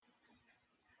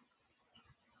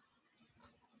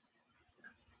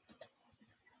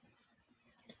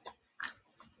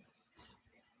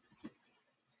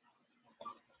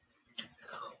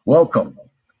Welcome.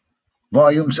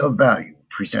 Volumes of Value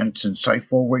presents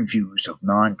insightful reviews of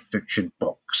nonfiction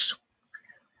books.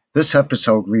 This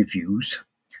episode reviews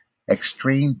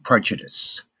Extreme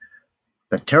Prejudice,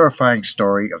 the terrifying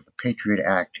story of the Patriot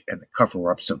Act and the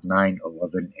cover-ups of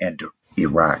 9/11 and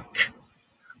Iraq,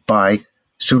 by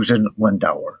Susan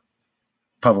Lindauer,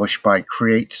 published by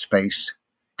Create Space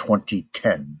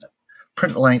 2010.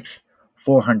 Print length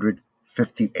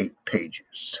 458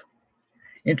 pages.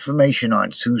 Information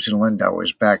on Susan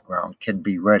Lindauer's background can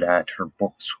be read at her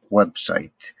book's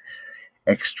website,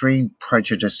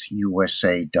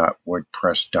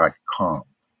 extremeprejudiceusa.wordpress.com.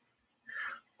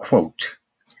 Quote,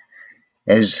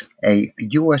 as a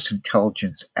U.S.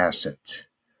 intelligence asset,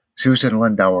 Susan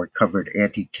Lindauer covered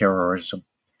anti-terrorism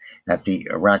at the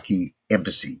Iraqi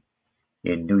embassy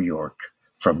in New York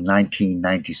from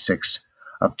 1996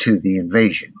 up to the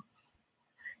invasion.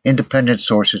 Independent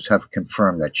sources have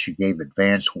confirmed that she gave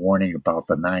advance warning about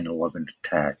the 9/11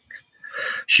 attack.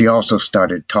 She also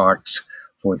started talks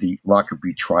for the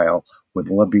Lockerbie trial with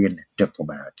Libyan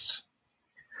diplomats.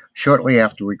 Shortly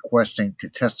after requesting to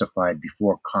testify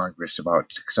before Congress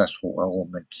about successful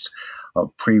elements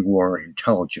of pre-war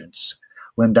intelligence,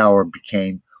 Lindauer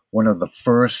became one of the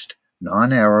first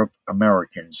non-Arab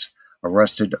Americans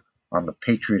arrested on the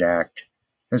Patriot Act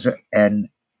as an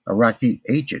Iraqi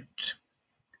agent.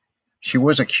 She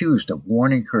was accused of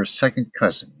warning her second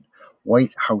cousin,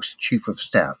 White House Chief of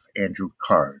Staff Andrew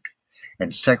Card,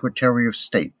 and Secretary of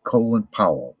State Colin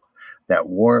Powell that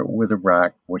war with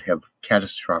Iraq would have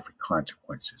catastrophic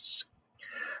consequences.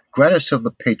 Gratis of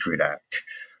the Patriot Act,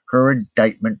 her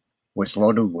indictment was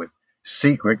loaded with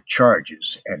secret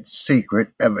charges and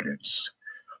secret evidence.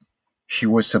 She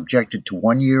was subjected to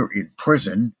 1 year in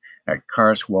prison at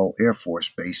Carswell Air Force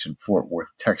Base in Fort Worth,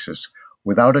 Texas,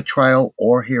 without a trial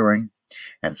or hearing,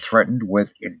 and threatened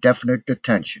with indefinite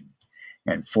detention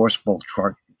and forcible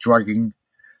drugging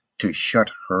to shut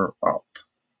her up.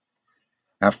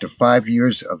 After 5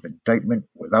 years of indictment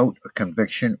without a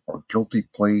conviction or guilty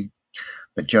plea,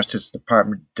 the Justice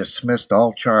Department dismissed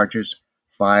all charges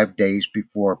 5 days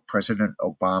before President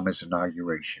Obama's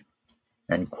inauguration.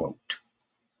 End quote.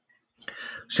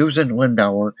 Susan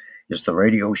Lindauer is the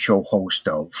radio show host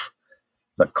of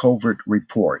The Covert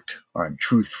Report on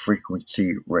Truth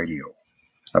Frequency Radio,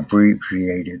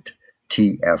 abbreviated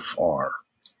TFR,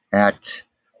 at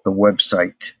the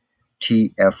website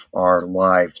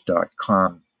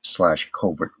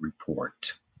tfrlive.com/covert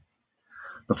report.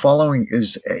 The following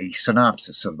is a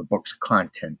synopsis of the book's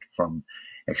content from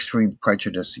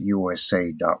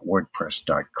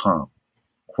extremeprejudiceusa.wordpress.com.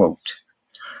 Quote,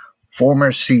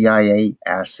 former CIA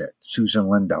asset Susan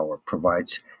Lindauer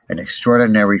provides an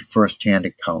extraordinary first-hand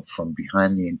account from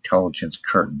behind the intelligence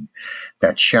curtain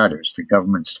that shatters the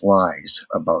government's lies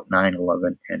about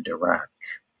 9/11 and Iraq,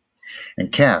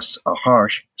 and casts a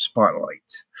harsh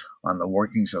spotlight on the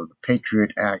workings of the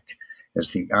Patriot Act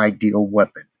as the ideal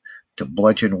weapon to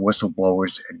bludgeon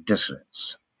whistleblowers and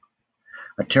dissidents.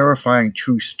 A terrifying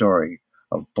true story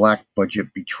of black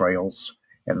budget betrayals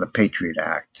and the Patriot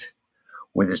Act,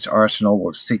 with its arsenal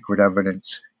of secret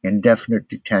evidence, indefinite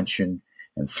detention,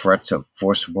 and threats of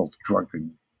forcible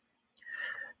drugging.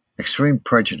 Extreme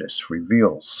Prejudice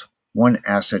reveals one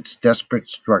asset's desperate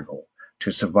struggle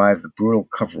to survive the brutal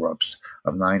cover-ups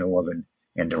of 9/11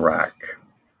 and Iraq.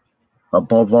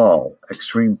 Above all,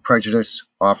 Extreme Prejudice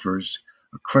offers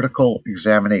a critical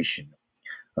examination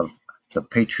of the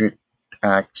Patriot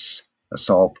Act's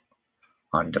assault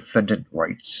on defendant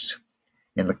rights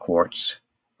in the courts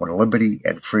when liberty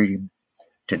and freedom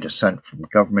to dissent from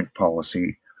government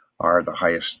policy are the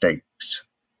highest stakes.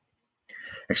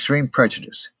 Extreme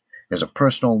Prejudice is a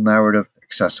personal narrative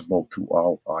accessible to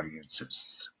all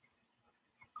audiences.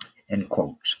 End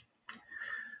quote.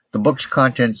 The book's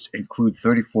contents include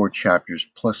 34 chapters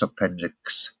plus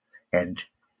appendix and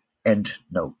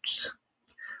endnotes.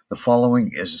 The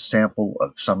following is a sample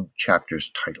of some chapters'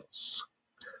 titles.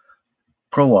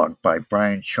 Prologue by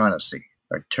Brian Shaughnessy,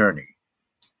 attorney.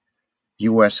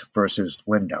 U.S. versus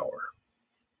Lindauer.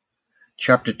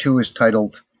 Chapter 2 is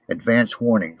titled Advance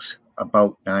Warnings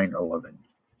about 9/11.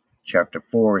 Chapter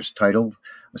 4 is titled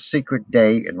A Secret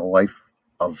Day in the Life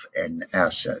of an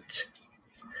Asset.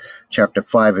 Chapter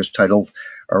 5 is titled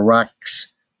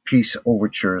Iraq's Peace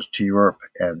Overtures to Europe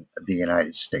and the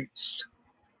United States.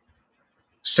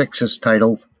 6 is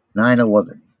titled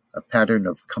 9/11, A Pattern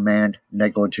of Command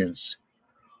Negligence,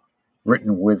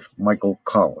 written with Michael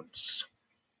Collins.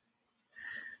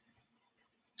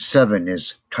 7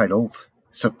 is titled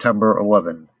September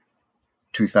 11,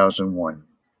 2001.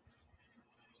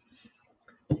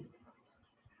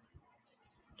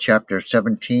 Chapter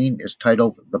 17 is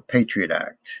titled The Patriot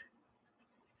Act.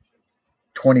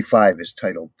 25 is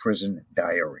titled Prison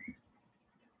Diary.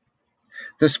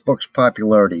 This book's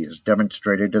popularity is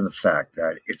demonstrated in the fact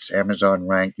that its Amazon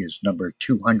rank is number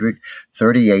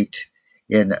 238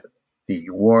 in the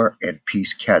War and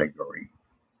Peace category.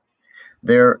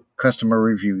 Their customer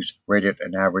reviews rate it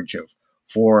an average of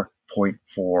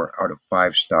 4.4 out of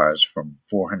 5 stars from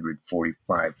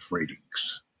 445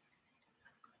 ratings.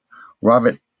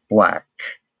 Robert Black,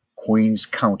 Queen's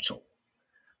Counsel,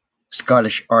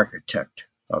 Scottish architect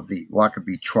of the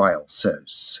Lockerbie trial,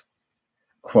 says,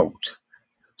 quote,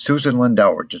 Susan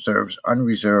Lindauer deserves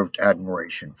unreserved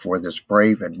admiration for this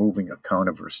brave and moving account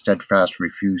of her steadfast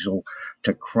refusal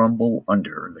to crumble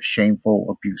under the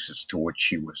shameful abuses to which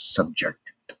she was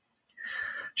subjected.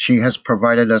 She has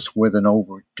provided us with an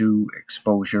overdue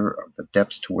exposure of the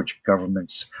depths to which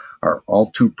governments are all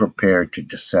too prepared to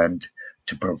descend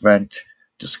to prevent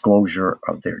disclosure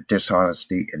of their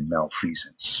dishonesty and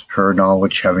malfeasance, her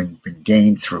knowledge having been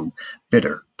gained through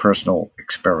bitter personal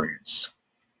experience.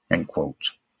 End quote.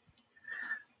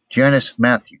 Janice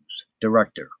Matthews,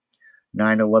 director,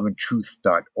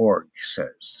 911truth.org,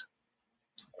 says,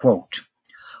 quote,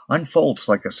 unfolds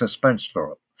like a suspense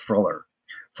thriller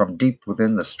from deep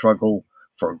within the struggle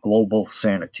for global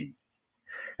sanity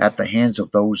at the hands of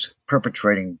those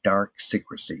perpetrating dark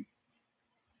secrecy.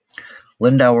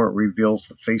 Lindauer reveals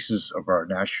the faces of our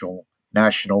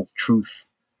national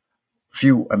truth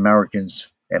few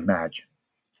Americans imagine.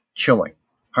 Chilling,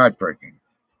 heartbreaking,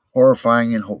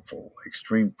 horrifying, and hopeful,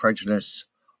 Extreme Prejudice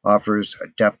offers a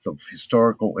depth of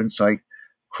historical insight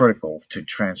critical to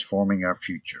transforming our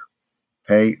future.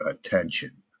 Pay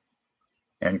attention.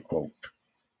 End quote.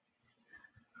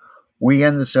 We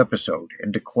end this episode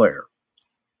and declare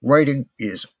writing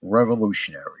is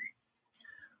revolutionary.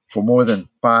 For more than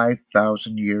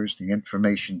 5,000 years, the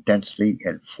information density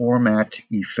and format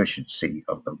efficiency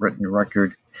of the written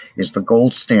record is the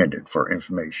gold standard for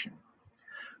information.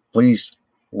 Please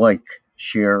like,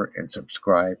 share, and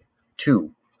subscribe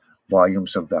to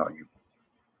Volumes of Value.